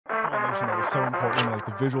presentation that was so important. Like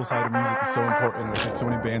the visual side of music is so important. And I think so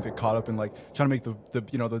many bands get caught up in like trying to make the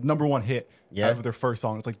you know, the number one hit out of their first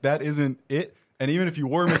song. It's like that isn't it. And even if you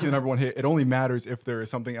were making the number one hit, it only matters if there is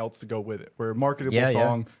something else to go with it. Where a marketable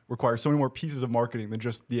song requires so many more pieces of marketing than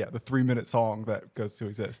just the 3-minute song that goes to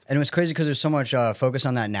exist. And it was crazy because there's so much focus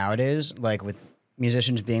on that nowadays. Like with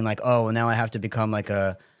musicians being like, oh, well, now I have to become like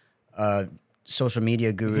a social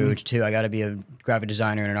media guru too. I got to be a graphic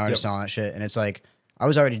designer and an artist and all that shit. And it's like I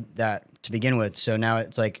was already that to begin with. So now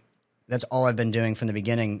it's like that's all I've been doing from the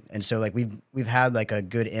beginning. And so like we've had like a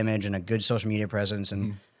good image and a good social media presence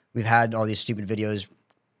and. We've had all these stupid videos,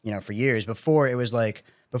 you know, for years. Before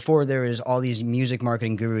there was all these music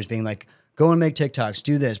marketing gurus being like, go and make TikToks,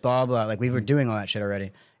 do this, blah, blah. Like we were doing all that shit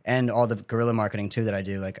already. And all the guerrilla marketing too that I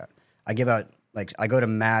do. Like I give out, like I go to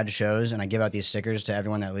mad shows and I give out these stickers to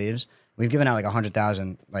everyone that leaves. We've given out like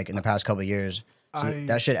 100,000 like in the past couple of years. So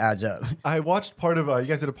that shit adds up. I watched part of, you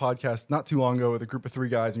guys did a podcast not too long ago with a group of 3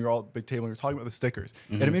 guys and you're all at the big table and you're talking about the stickers.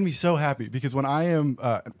 And it made me so happy because when I am,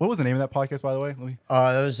 what was the name of that podcast, by the way?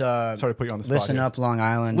 That was, sorry to put you on the spot. Listen Up Long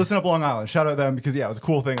Island. Listen Up Long Island. Shout out them because it was a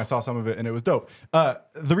cool thing. I saw some of it and it was dope.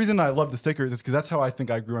 The reason I love the stickers is because that's how I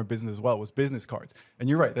think I grew my business as well, was business cards. And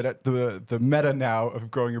you're right, that the meta now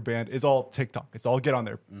of growing your band is all TikTok. It's all get on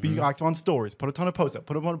there, be active on stories, put a ton of posts up,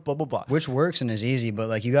 put a ton of blah, blah, blah. Which works and is easy, but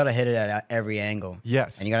like you got to hit it at every angle.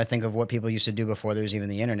 Yes. And you got to think of what people used to do before there was even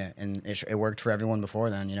the internet, and it worked for everyone before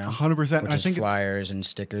then, you know. 100%. Which is flyers and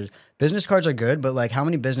stickers. Business cards are good, but like, how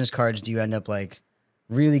many business cards do you end up like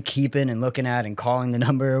really keeping and looking at and calling the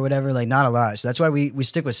number or whatever? Like, not a lot. So that's why we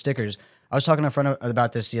stick with stickers. I was talking to a friend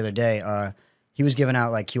about this the other day. He was giving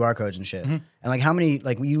out like QR codes and shit, and like how many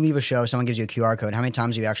like when you leave a show, someone gives you a QR code. How many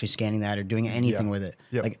times are you actually scanning that or doing anything with it?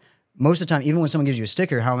 Like. Most of the time, even when someone gives you a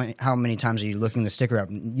sticker, how many times are you looking the sticker up?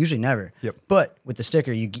 Usually never. But with the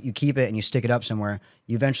sticker, you keep it and you stick it up somewhere.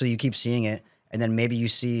 You keep seeing it, and then maybe you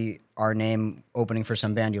see our name opening for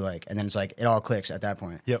some band you like, and then it's like it all clicks at that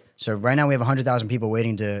point. So right now we have 100,000 people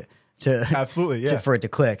waiting to absolutely for it to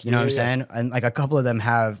click. You know what I'm saying? And like a couple of them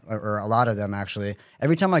have, or a lot of them actually.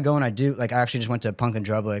 Every time I go and I do, like I actually just went to Punk and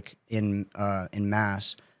Drublic in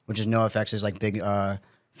Mass, which is NoFX's like big.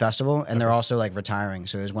 Festival, and they're also like retiring,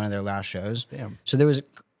 so it was one of their last shows. Damn. So there was,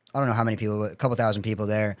 I don't know how many people, a couple thousand people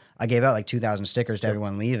there. I gave out like 2,000 stickers to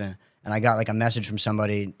everyone leaving, and I got like a message from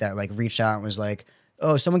somebody that like reached out and was like,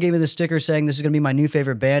 oh, someone gave me this sticker saying this is gonna be my new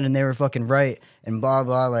favorite band, and they were fucking right, and blah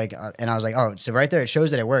blah, like, and I was like, oh, so right there it shows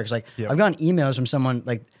that it works. Like I've gotten emails from someone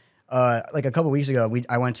like a couple weeks ago,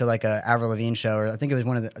 I went to like a Avril Lavigne show, or I think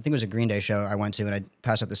it was a Green Day show I went to, and I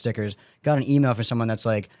passed out the stickers. Got an email from someone that's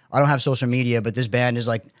like, I don't have social media, but this band is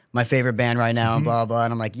like my favorite band right now, and blah blah.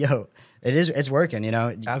 And I'm like, yo, it's working, you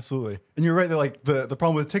know. Absolutely. And you're right that like the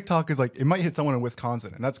problem with TikTok is like it might hit someone in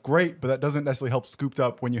Wisconsin, and that's great, but that doesn't necessarily help scooped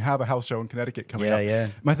up when you have a house show in Connecticut coming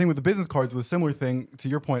up. My thing with the business cards was a similar thing to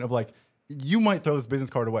your point of like, you might throw this business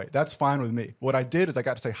card away. That's fine with me. What I did is I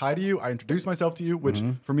got to say hi to you. I introduced myself to you, which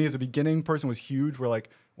for me as a beginning person was huge. Where like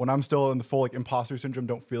when I'm still in the full like imposter syndrome,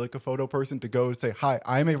 don't feel like a photo person, to go say hi,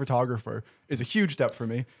 I'm a photographer is a huge step for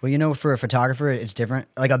me. Well, you know, for a photographer, it's different.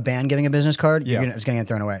 Like a band giving a business card, it's gonna get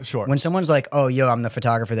thrown away. Sure. When someone's like, oh, yo, I'm the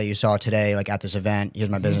photographer that you saw today, like at this event. Here's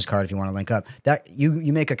my business card if you want to link up. That you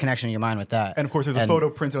make a connection in your mind with that. And of course, there's a photo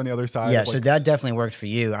printed on the other side. Yeah, so that definitely worked for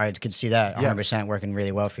you. I could see that 100% working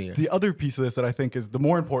really well for you. The other piece of this that I think is the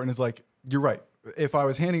more important is like, you're right. If I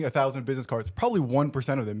was handing 1,000 business cards, probably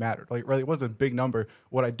 1% of them mattered. Like, right, it wasn't a big number.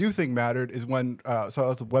 What I do think mattered is when, so I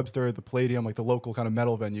was at Webster, the Palladium, like the local kind of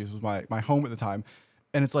metal venues was my home at the time.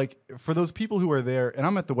 And it's like, for those people who are there, and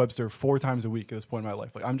I'm at the Webster 4 times a week at this point in my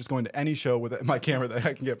life. Like, I'm just going to any show with my camera that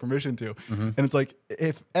I can get permission to. And it's like,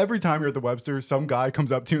 if every time you're at the Webster, some guy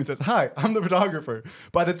comes up to you and says, hi, I'm the photographer.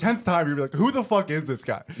 By the 10th time, you're like, who the fuck is this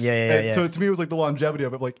guy? So to me, it was like the longevity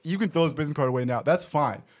of it. Like, you can throw this business card away now. That's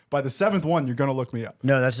fine. By the 7th one, you're going to look me up.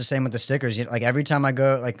 No, that's the same with the stickers. Like, every time I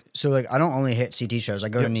go, like, so, like, I don't only hit CT shows. I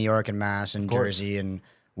go to New York and Mass and Jersey and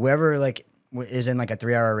wherever, like, is in like a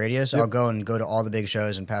 3-hour radius. I'll go to all the big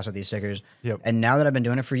shows and pass out these stickers. And now that I've been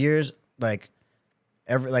doing it for years, like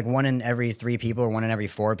one in every 3 people or one in every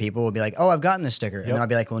 4 people will be like, oh, I've gotten this sticker. And then I'll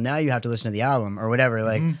be like, well, now you have to listen to the album or whatever.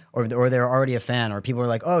 Like, or they're already a fan, or people are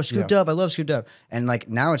like, oh, Scooped Up. I love Scooped Up. And like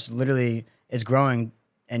now it's literally, it's growing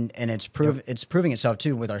and it's proving itself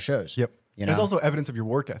too with our shows. You know? There's also evidence of your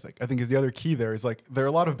work ethic, I think, is the other key there. Is like, there are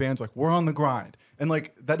a lot of bands like, we're on the grind. And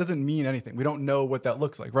like, that doesn't mean anything. We don't know what that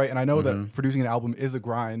looks like, right? And I know that producing an album is a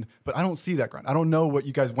grind, but I don't see that grind. I don't know what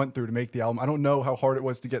you guys went through to make the album. I don't know how hard it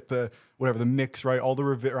was to get the mix, right? All the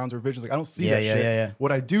rounds of revisions. Like, I don't see that shit.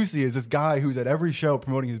 What I do see is this guy who's at every show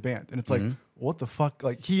promoting his band. And it's like, what the fuck?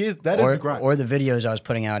 Like he is, that is the grind. Or the videos I was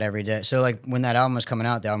putting out every day. So like when that album was coming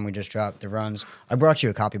out, the album we just dropped, The Runs, I brought you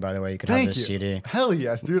a copy, by the way. You could have this CD. Hell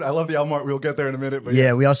yes, dude. I love the album art. We'll get there in a minute. But yeah,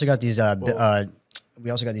 yes. we also got these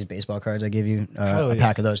baseball cards I gave you, a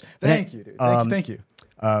pack of those. Thank you, dude. Thank you.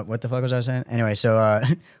 What the fuck was I saying? Anyway, so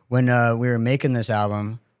when we were making this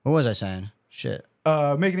album, what was I saying? Shit.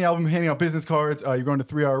 Making the album, handing out business cards. You're going to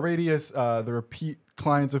 3 hour radius. The repeat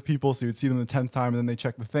clients of people, so you'd see them the 10th time, and then they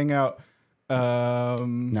check the thing out.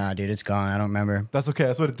 Nah, dude, it's gone. I don't remember. That's okay.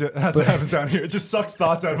 That's what what happens down here. It just sucks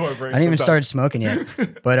thoughts out of our brains. I didn't even start smoking yet.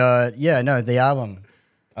 But yeah, no, the album.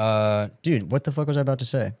 Dude, what the fuck was I about to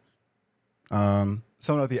say?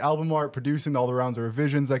 Something about the album art, producing all the rounds of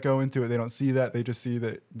revisions that go into it. They don't see that. They just see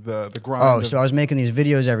the grind. Oh, so I was making these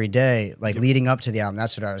videos every day, like leading up to the album.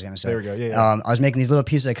 That's what I was gonna say. There we go. Yeah. I was making these little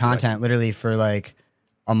pieces of content literally for like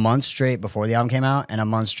a month straight before the album came out and a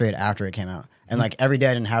month straight after it came out. And like every day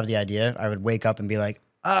I didn't have the idea. I would wake up and be like,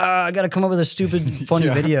 I got to come up with a stupid, funny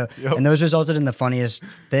video. Yep. And those resulted in the funniest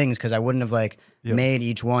things because I wouldn't have like made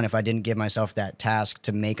each one if I didn't give myself that task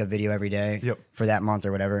to make a video every day for that month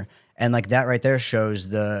or whatever. And like that right there shows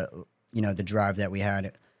the drive that we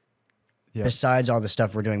had. Yep. Besides all the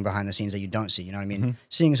stuff we're doing behind the scenes that you don't see, you know what I mean?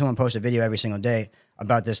 Seeing someone post a video every single day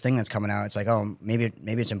about this thing that's coming out, it's like, oh, maybe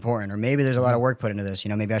it's important, or maybe there's a lot of work put into this. You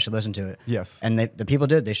know, maybe I should listen to it. Yes. And the people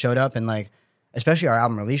did. They showed up, and like, especially our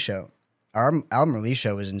album release show. Our album release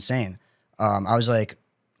show was insane. I was like,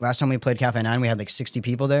 last time we played Cafe 9, we had like 60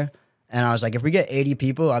 people there. And I was like, if we get 80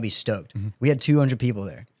 people, I'll be stoked. We had 200 people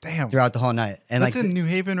there. Damn. Throughout the whole night. And that's like in New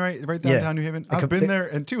Haven, right? Right downtown New Haven. I've been there,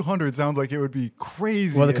 and 200 sounds like it would be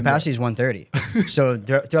crazy. Well, the capacity is 130. So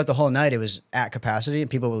throughout the whole night, it was at capacity,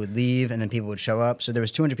 and people would leave, and then people would show up. So there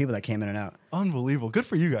was 200 people that came in and out. Unbelievable. Good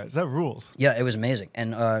for you guys. That rules. Yeah, it was amazing.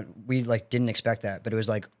 And we like didn't expect that. But it was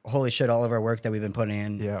like, holy shit, all of our work that we've been putting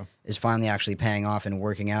in is finally actually paying off and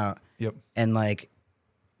working out. Yep. And like,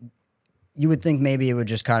 you would think maybe it would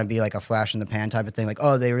just kind of be like a flash in the pan type of thing. Like,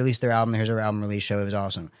 oh, they released their album. Here's our album release show. It was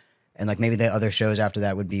awesome. And like maybe the other shows after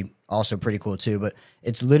that would be also pretty cool too. But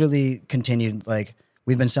it's literally continued. Like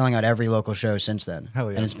we've been selling out every local show since then. Hell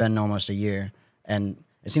yeah. And it's been almost a year. And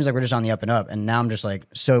it seems like we're just on the up and up. And now I'm just like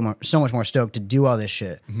so much more stoked to do all this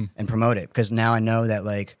shit and promote it. Because now I know that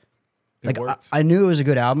like I knew it was a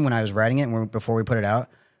good album when I was writing it before we put it out.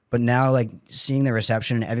 But now like seeing the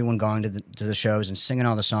reception and everyone going to the shows and singing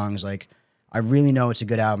all the songs, like I really know it's a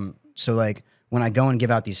good album. So like when I go and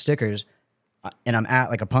give out these stickers and I'm at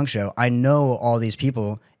like a punk show, I know all these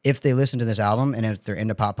people, if they listen to this album and if they're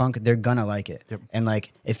into pop punk, they're gonna like it. Yep. And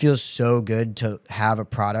like it feels so good to have a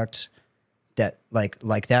product that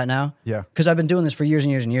like that now. Yeah. Because I've been doing this for years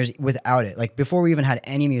and years and years without it. Like before we even had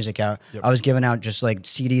any music out, I was giving out just like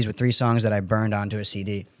CDs with 3 songs that I burned onto a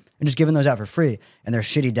CD and just giving those out for free. And they're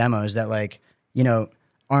shitty demos that like, you know,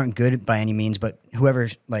 aren't good by any means, but whoever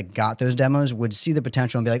like got those demos would see the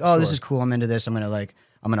potential and be like, oh, this is cool. I'm into this. I'm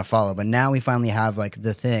gonna follow. But now we finally have like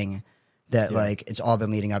the thing that like it's all been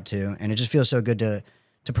leading up to, and it just feels so good to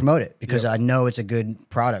promote it because I know it's a good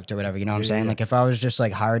product or whatever. You know what I'm saying? Like if I was just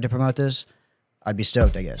like hired to promote this, I'd be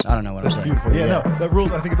stoked, I guess. I don't know what I'm saying. Beautiful. Yeah, no, that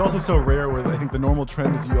rules. I think it's also so rare where I think the normal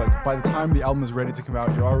trend is you like by the time the album is ready to come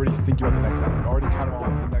out, you're already thinking about the next album. You're already kind of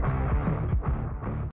on the next.